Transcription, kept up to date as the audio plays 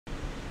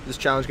this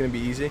challenge gonna be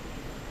easy?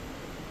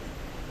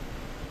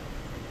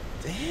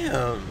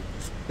 Damn.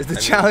 Is the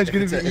challenge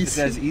gonna be easy? If easy? it's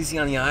as easy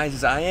on the eyes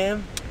as I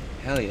am,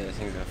 hell yeah, this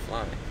thing's gonna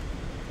fly.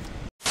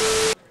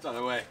 It's on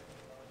the way.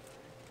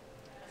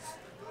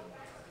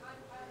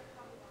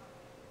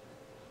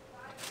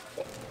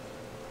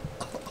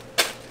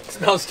 It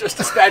smells just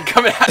as bad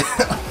coming out.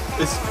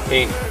 This is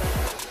pain.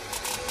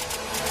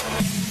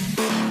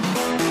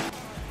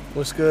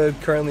 What's good?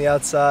 Currently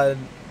outside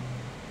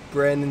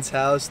Brandon's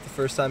house. The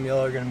first time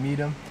y'all are gonna meet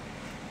him.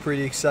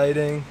 Pretty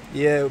exciting.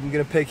 Yeah, I'm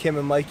gonna pick him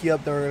and Mikey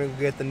up, then we're gonna go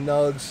get the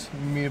nugs,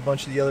 meet a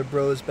bunch of the other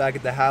bros back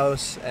at the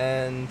house,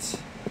 and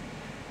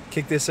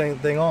kick this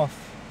thing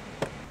off.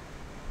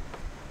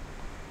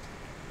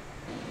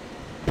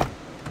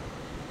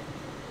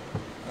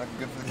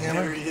 Good for the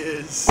camera. There he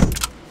is.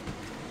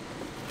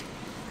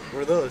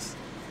 What are those?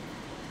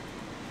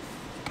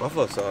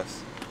 Buffalo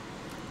sauce.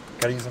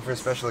 Gotta use them for a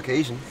special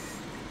occasion.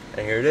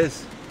 And here it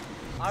is.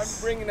 I'm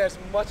bringing as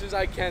much as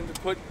I can to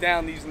put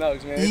down these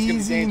nugs, man. It's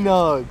Easy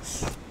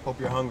nugs. Hope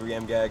you're hungry,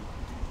 M-Gag.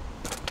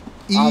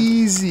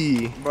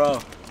 Easy. Bro,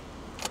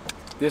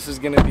 this is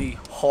gonna be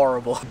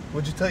horrible.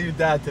 What'd you tell your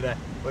dad today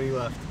when you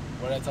left?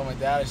 What did I tell my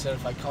dad? I said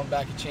if I come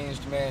back a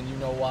changed man, you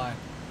know why.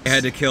 I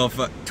had to kill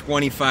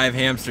 25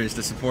 hamsters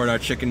to support our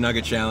chicken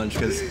nugget challenge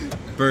because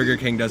Burger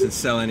King doesn't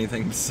sell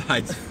anything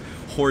besides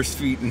horse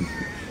feet and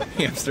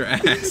hamster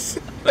ass.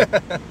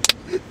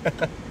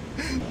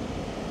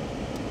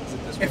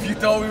 If you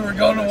thought we were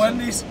going to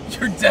Wendy's,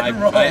 you're dead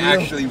wrong. I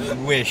actually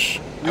wish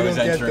I was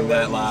entering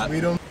that lot. We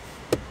don't.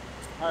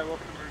 Alright,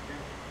 welcome to Burger King.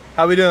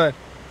 How we doing?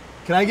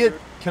 Can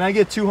I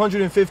get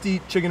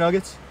 250 chicken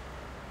nuggets?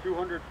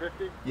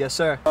 250? Yes,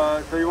 sir.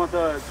 So you want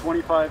the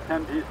 25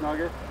 10-piece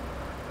nuggets?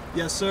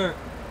 Yes, sir.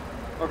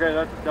 Okay,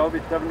 that'll be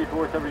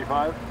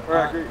 $74.75. Or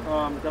actually,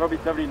 that'll be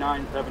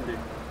 $79.70.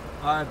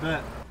 I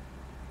bet.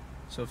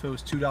 So if it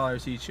was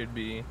 $2 each, it'd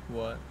be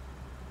what?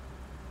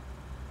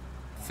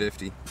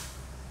 50.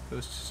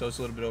 So it's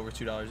a little bit over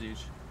 $2 each.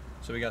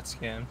 So we got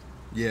scammed.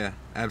 Yeah,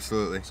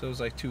 absolutely. So it was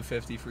like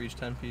 $2.50 for each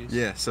 10 piece.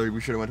 Yeah, so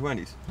we should have went to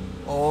Wendy's.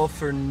 All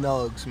for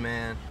nugs,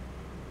 man.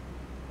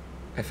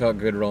 I felt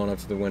good rolling up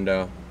to the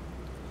window,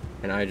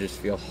 and I just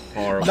feel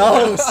horrible.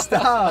 No,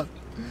 stop.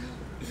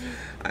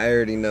 I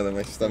already know that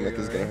my stomach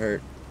is gonna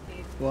hurt.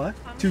 What?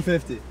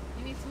 250. You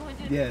need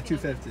 250. Yeah,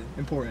 250.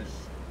 Important.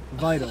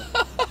 Vital.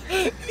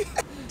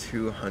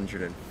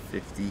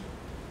 250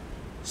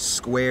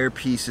 square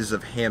pieces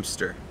of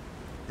hamster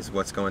is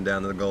what's going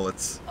down to the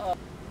gullets. So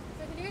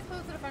can you guys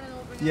pose to the front and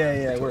we'll bring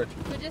Yeah, word.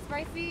 So just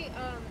spicy,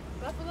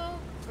 buffalo,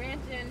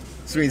 ranch, and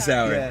Sweet and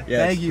sour. Yeah,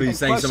 Yes, thank you. please,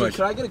 thanks so much.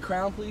 Could I get a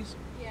crown, please?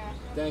 Yeah.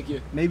 Thank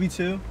you. Maybe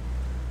 2.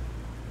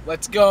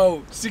 Let's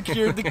go.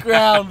 Secured the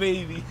crown,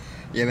 baby.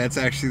 Yeah, that's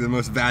actually the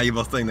most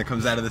valuable thing that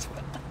comes out of this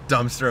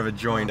dumpster of a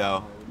joint,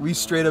 oh. We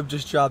straight up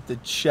just dropped a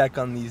check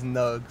on these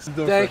nugs.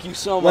 Thank you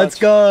so much. Let's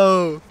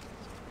go.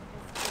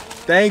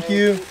 Thank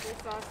you.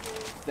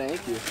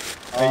 Thank you.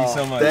 Thank you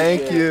so much.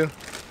 Thank you.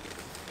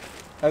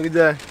 Have a good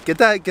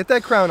day. Get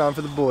that crown on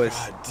for the boys.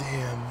 God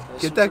damn.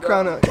 Get that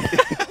crown on.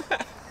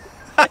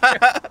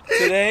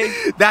 Today,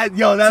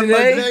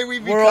 today we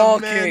we're all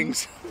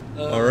kings.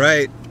 All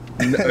right.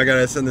 I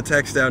gotta send the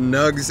text out.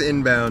 Nugs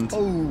inbound.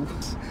 Oh.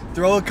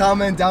 Throw a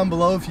comment down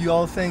below if you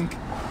all think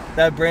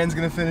that Brand's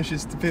gonna finish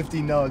his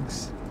 50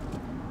 nugs.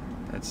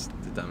 That's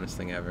the dumbest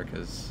thing ever,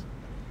 because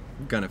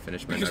I'm gonna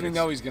finish my Because nuggets. we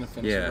know he's gonna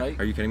finish Yeah. it, right?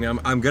 Are you kidding me?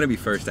 I'm gonna be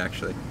first,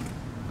 actually.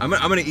 I'm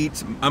gonna eat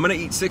 60. I'm gonna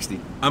eat 60.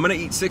 I'm gonna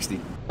eat 60.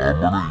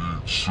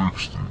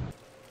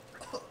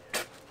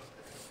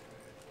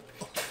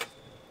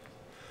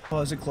 Oh,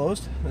 is it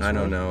closed? I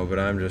don't know, but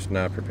I'm just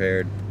not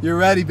prepared. You're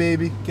ready,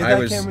 baby. Get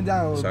that camera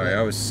down a little sorry, bit.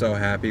 I was so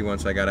happy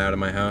once I got out of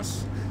my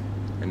house,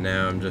 and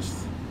now I'm just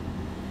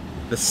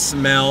the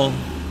smell,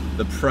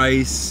 the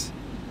price,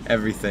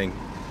 everything.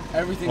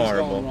 Everything's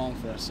horrible. going wrong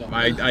for us. So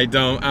I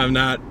don't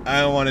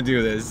want to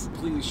do this.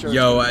 Please, sure.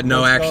 Yo,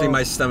 no, Let's actually, go.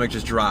 my stomach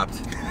just dropped.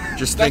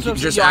 Just That's thinking, what I'm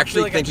just saying. Yo, I actually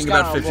feel like I thinking just got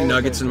about on a 50 roller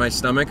nuggets coaster. in my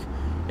stomach,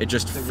 it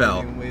just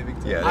fell.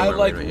 Yeah, I they weren't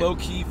like waving at low you.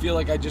 key feel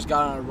like I just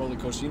got on a roller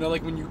coaster. You know,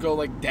 like when you go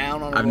like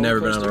down on a I've roller never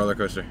coaster? been on a roller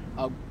coaster.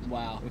 Oh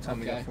wow. What time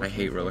we got? I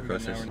hate roller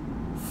coasters.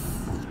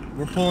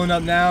 We're pulling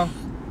up now.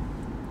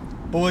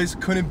 Boys,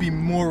 couldn't be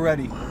more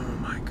ready. Oh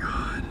my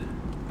god.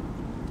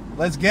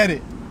 Let's get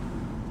it.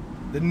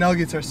 The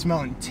nuggets are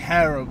smelling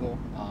terrible.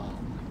 Oh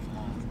my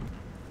god.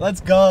 Let's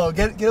go.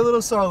 Get a little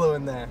Sarlo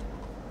in there.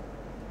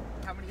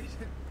 How many is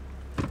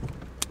it?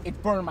 It's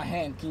burning my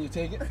hand. Can you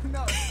take it?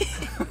 No.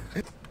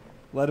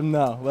 Let him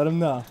know. Let him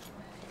know.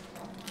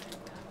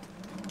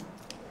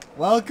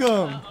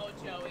 Welcome.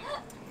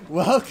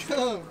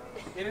 Welcome.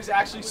 It is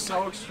actually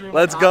so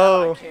Let's hot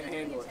go. that I can't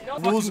handle it.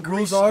 Rules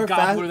Fucking are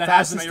gobbler that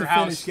has fastest them to at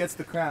your finish house. gets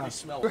the crown. They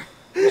smell.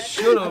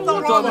 Should have.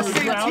 thought we were on the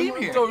same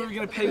team here. I thought we were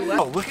gonna pay less.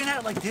 Oh, looking at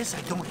it like this,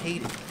 I don't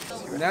hate it.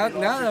 Now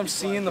that I'm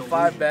seeing the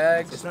 5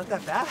 bags, It's not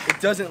that bad. it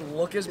doesn't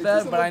look as bad,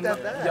 doesn't but I look know,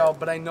 that bad.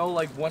 but I know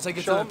like once I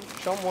get Show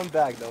to him one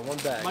bag though, one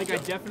bag. Mike, I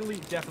definitely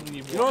need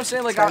you know what I'm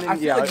saying? Like I feel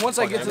Yeah, like once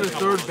I fuck get to the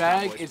 3rd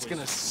bag, it's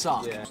gonna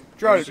suck. Yeah.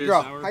 How you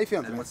feeling? I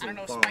don't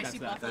know, spicy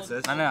buffalo. That's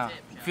this? I know.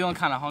 Feeling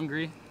kind of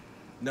hungry.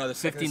 No, the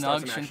 50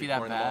 nugs shouldn't be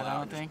that bad, I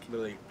don't think.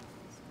 Literally,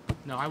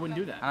 No, I wouldn't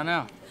do that. I don't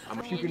know.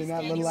 I'm puking in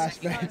that little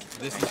last bag.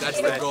 that's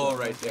the goal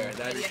right there.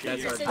 That's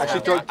our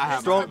Actually,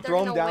 throw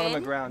They're them down on gonna the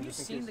win. ground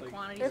just in case.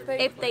 Like,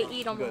 If they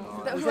eat them,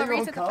 whoever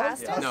eats it the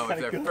fastest. No, if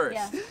they're first.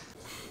 Yeah.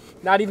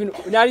 Not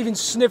even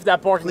sniff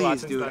that parking lot.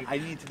 Please, dude. I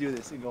need to do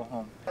this and go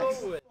home.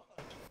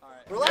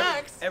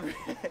 relax.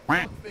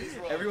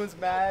 Everyone's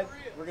mad.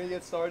 We're gonna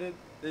get started.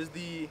 There's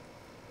the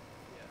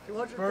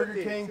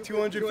Burger King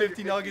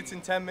 250 nuggets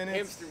in 10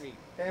 minutes.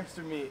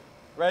 Hamster meat.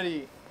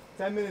 Ready.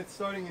 10 minutes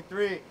starting in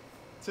 3,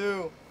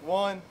 2,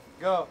 1,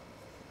 go.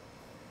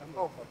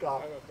 Oh my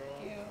god.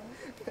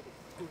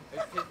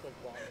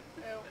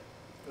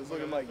 Let's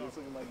look at Mikey.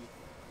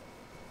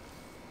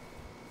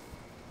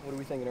 What are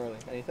we thinking early?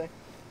 Anything?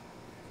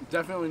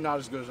 Definitely not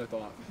as good as I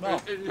thought. No,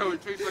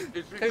 it tastes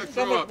like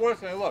So much worse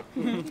than it looks.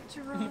 It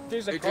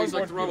tastes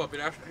like throw up. It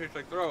actually tastes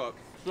like throw up.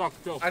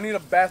 I need a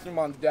bathroom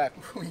on deck.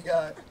 We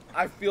got.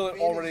 I feel it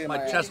already in my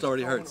chest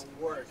already hurts.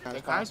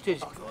 The guys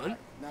taste good.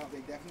 No, they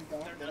definitely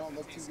don't. They don't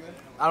look too good.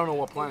 I don't know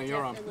what planet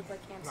you're on. They look like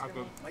hamster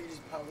meat. Might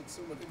just probably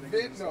so much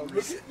Vin, no,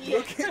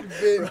 look at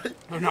Vin.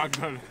 They're not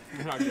good.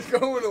 They're not good. He's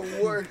going to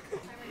work.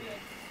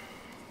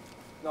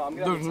 No, I'm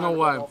gonna. There's no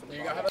way.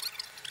 You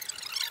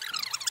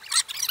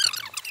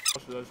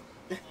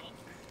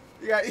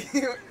got.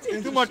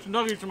 Too much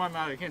nuggets in my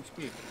mouth. I can't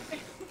speak.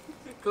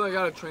 Cause I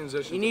gotta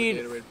transition. You to need-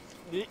 the Gatorade.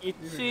 You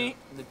see,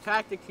 the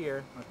tactic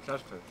here,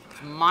 it's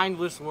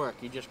mindless work.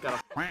 You just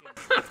gotta.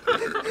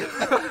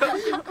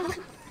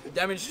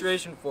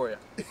 Demonstration for you.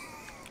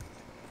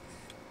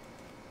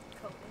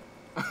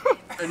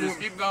 And just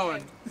keep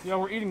going. Yeah,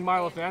 we're eating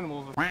mindless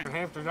animals, and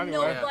hamsters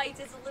anyway. No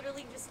bites, it's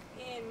literally just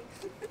in.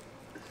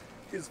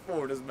 He's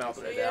full in his mouth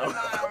right See you now.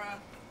 tomorrow.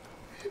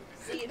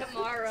 See you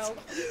tomorrow.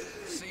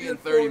 See you in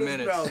 30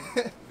 minutes.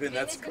 Vin, Vin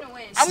that's is gonna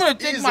win. I'm gonna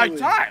take my Easily.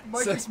 time.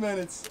 6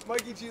 minutes.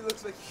 Mikey G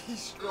looks like he's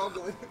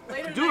struggling.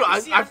 Dude,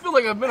 I feel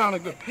like I've been on a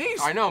good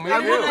pace. I know, me I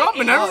too. look up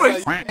and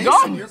everybody's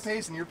done. You're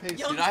pacing.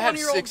 Dude, I have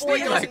 60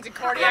 like.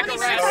 How many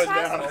minutes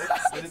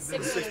have It's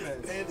been 6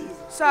 minutes.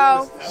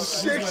 So,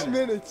 6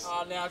 minutes.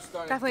 Oh, now it's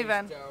starting definitely to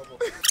Vin. taste terrible.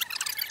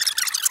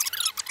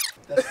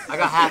 I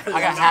got half.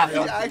 He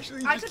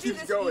actually I just could do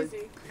keeps this going.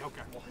 easy.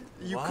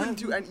 You couldn't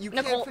do, and you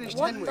Nicole, can't finish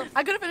what 10 the- minutes.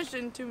 I could have finished it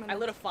in 2 I minutes.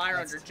 lit a fire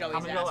under Joey's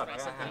ass when I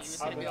said that he was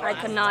gonna be the I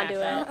last could not do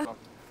half. it.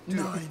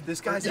 Dude,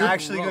 this guy's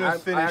actually gonna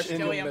finish in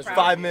Joey, I'm proud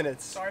 5 of you.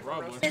 minutes. Sorry for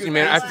roasting.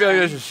 Man, I feel like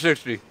this is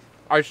 60.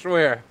 I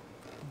swear.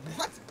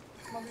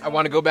 I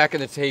want to go back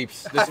in the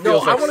tapes. This No,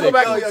 feels I like want to go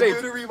back Oh, and yeah, say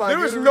give it a rewind,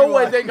 there is give it a no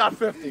way rewind. they got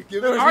 50.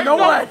 Give There it is a no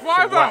way.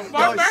 Five out. No,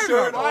 Five bags.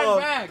 shirt off.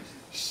 bags.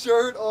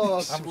 Shirt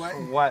off.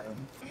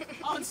 Sweating.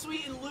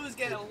 Unsweet and Lou's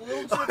getting a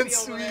little drippy over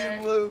Unsweet there.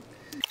 and blue.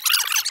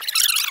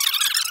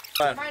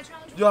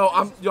 Yo,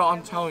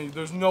 I'm telling you,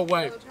 there's no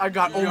way. I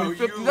got only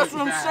 50. you That's look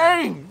what I'm bad.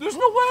 saying. There's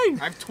no way.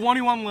 I have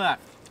 21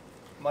 left.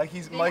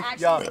 Mikey's, Mike,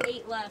 yeah. actually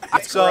 8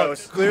 left. So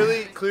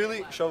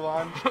clearly, show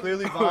Vaughn.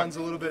 Clearly, Vaughn's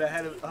a little bit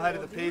ahead of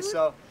the pace.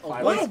 So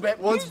little bit.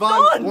 once He's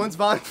Vaughn done. once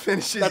Vaughn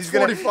finishes, That's he's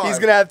gonna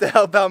 45. have to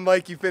help out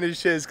Mikey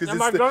finish his because Am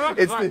I done?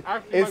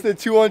 it's the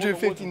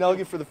 250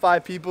 nugget for the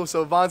 5 people.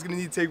 So Vaughn's gonna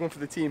need to take one for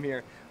the team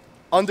here.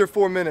 Under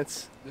 4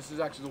 minutes. This is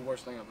actually the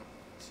worst thing ever.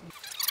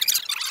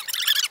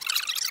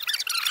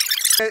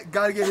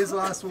 Gotta get his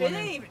last Vin one.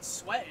 ain't in. even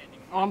sweating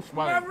anymore. I'm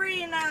sweating.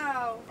 Hurry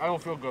now. I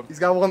don't feel good. He's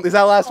got one. Is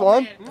that last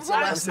one? That's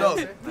Last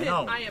nug. I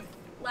know. I am.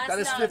 Last That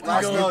is nug. 50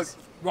 Last nugs. nug.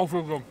 Don't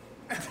feel good.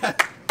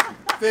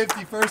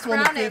 50. First one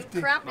to Crown him.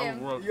 50. Crown him.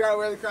 You gotta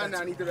wear the crown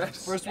now and eat the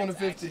rest. First one to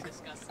 50.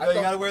 Disgusting. Oh,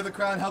 you gotta wear the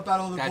crown. Help out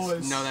all the That's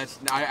boys. no, that's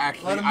I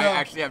Let him know.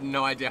 actually have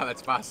no idea how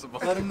that's possible.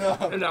 Let him know.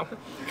 No. 5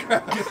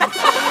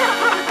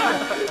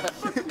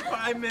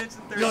 minutes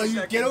and 30 Yo, you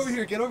seconds. get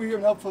over here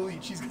and help Felice.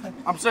 She's got.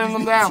 I'm sending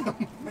them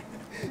down.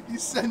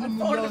 He's sending them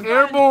down.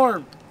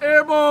 Airborne.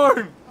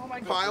 Airborne. Oh my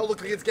god. Pile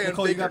look like it's getting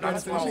Nicole, you bigger. got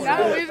Brandon finished?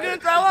 Yeah, he's gonna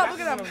throw up.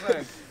 Look at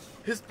him.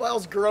 His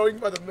pile's growing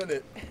by the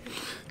minute.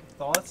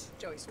 Thoughts?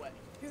 Joey sweating.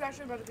 He's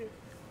actually about to do.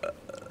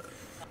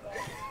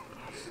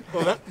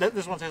 Well,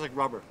 this one tastes like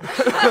rubber.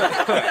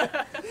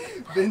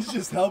 Vin's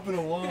just helping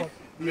along.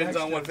 Vin's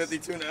on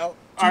 152 now.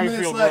 I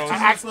minutes feel left, gross.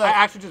 2 minutes I left.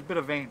 actually just bit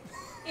a vein.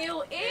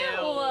 Ew,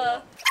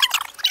 ew.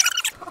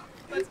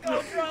 Let's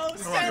go, bro.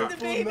 Send the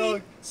baby.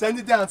 No, send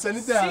it down. Send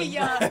it down. See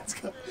ya. Let's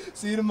go.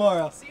 See you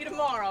tomorrow. See you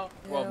tomorrow.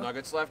 12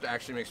 nuggets left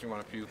actually makes me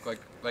want to puke. Like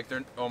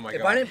they're. Oh my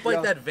If god. I didn't bite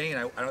Yo. that vein,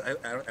 I don't. 1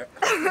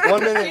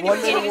 minute. Can't 1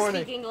 even minute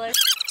warning. speak English.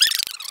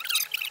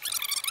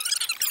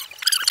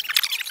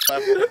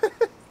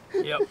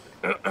 Yep.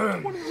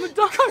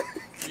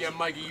 Yeah,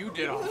 Mikey, you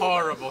did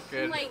horrible,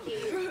 kid. Mikey.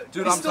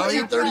 Dude, I'm still telling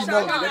you, eat 30 Shut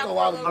nugs. up. Make a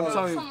lot of I'm noise.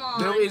 telling you, Come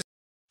on. there is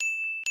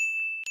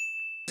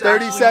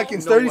 30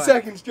 seconds. 30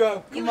 seconds,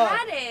 Joe. You Come on.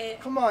 had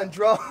it. Come on,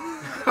 Joe.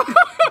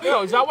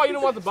 Yo, is that why you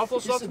didn't want the buffalo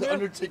sauce in The there?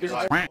 Undertaker's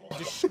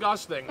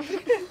Disgusting.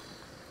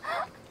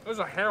 There's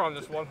a hair on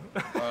this one.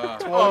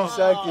 20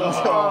 seconds.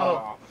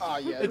 Oh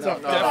yeah, It's no,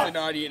 a- definitely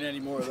not eating any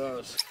more of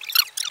those.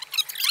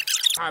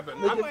 I'm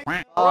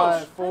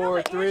 5, 4,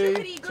 Andrew 3,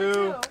 could eat 2,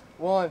 good, too.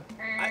 1.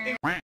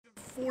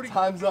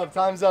 Time's up.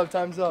 Time's up.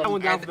 Time's I up.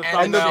 went down for the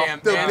And thumbnail.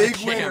 jam. The And big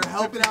jam. winner,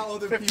 helping out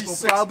other people.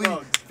 56 Probably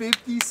nugs.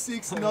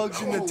 56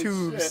 nugs in the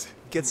tubes.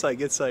 Get psyched.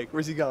 Get psyched.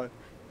 Where's he going?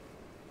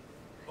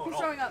 He's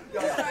throwing up.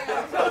 He's throwing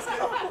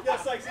up.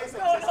 Yes, psych. Say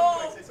something.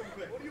 Say something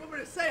quick. What do you want me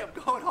to say?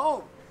 I'm going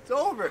home. It's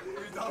over. Are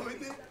you done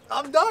with it?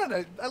 I'm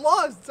done. I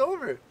lost. It's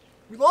over.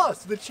 We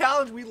lost. The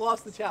challenge, we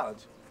lost the challenge.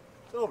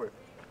 It's over.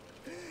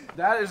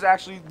 That is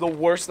actually the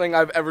worst thing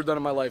I've ever done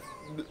in my life.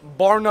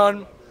 Bar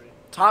none,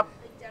 top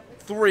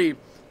 3,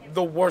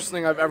 the worst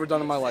thing I've ever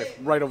done in my life.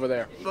 Right over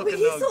there. But he's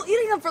still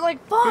eating them for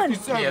like fun.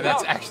 Yeah,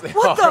 that's actually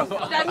What horrible.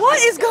 the? What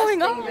is going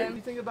What do on?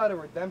 you think about a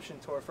redemption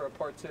tour for a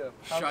part 2?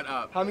 Shut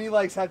up. How many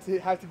likes have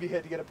to be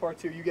hit to get a part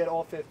 2? You get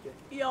all 50.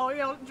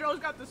 Yo, Joe's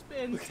got the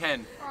spin.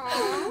 10.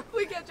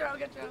 We get Joe.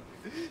 Get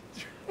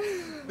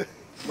Joe.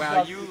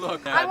 Wow, you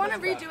look. I want to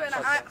redo it.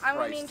 I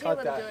want me and Cut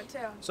Caleb that. to do it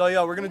too. So,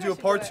 yo, we're going to do a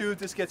should part do it. 2. If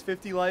this gets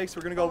 50 likes,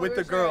 we're going to go with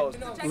the girls.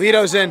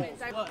 Lito's in.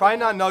 Probably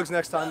not nugs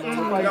next time.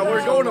 Yeah,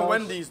 we're going to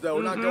Wendy's though.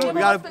 We're not going.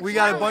 We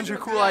got a bunch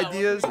of cool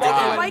ideas.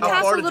 God. White How far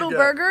Castle did you little get?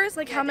 burgers,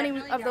 like how many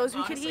of those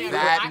we could eat?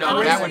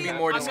 That would be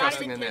more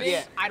disgusting than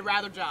this. I'd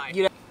rather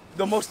die.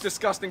 The most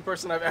disgusting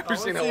person I've ever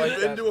seen in my life.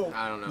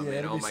 I don't know, man.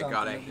 it'll Oh be my something,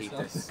 god, I it'll be hate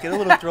this. Get a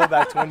little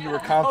throwback to when you were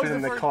confident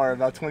in the car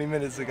about 20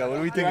 minutes ago. What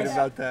are we thinking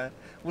about that?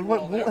 What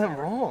went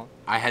wrong?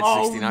 I had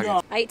 60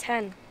 nuggets. I ate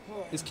 10.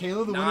 Is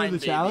Caleb the winner of the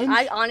challenge?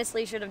 I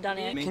honestly should have done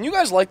it. Can you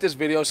guys like this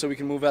video so we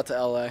can move out to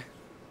LA?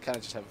 Kind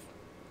of just have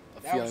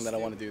a feeling that I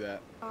want to do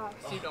that.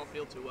 You don't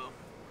feel too well.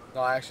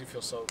 No, I actually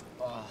feel so.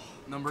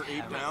 Number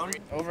 8 down.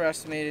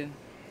 Overestimated.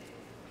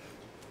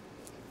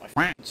 My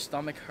f***ing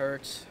stomach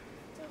hurts.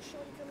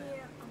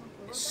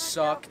 It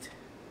sucked.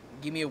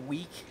 Give me a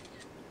week,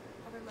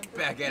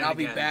 Back at and it I'll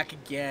be again. back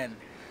again.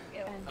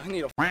 I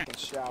need a f***ing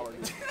shower.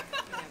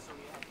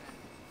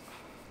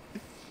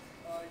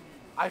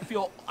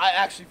 I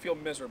actually feel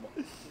miserable.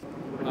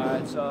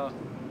 Alright, so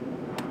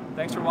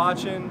thanks for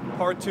watching.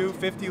 Part 2,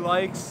 50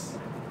 likes.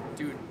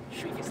 Dude,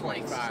 shoot these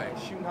likes.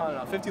 Shooting hot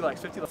enough. 50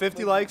 likes.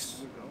 50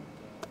 likes.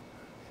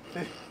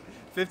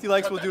 50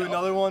 likes, we'll do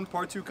another one.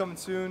 Part 2 coming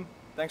soon.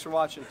 Thanks for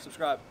watching.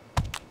 Subscribe.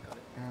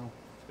 Ow.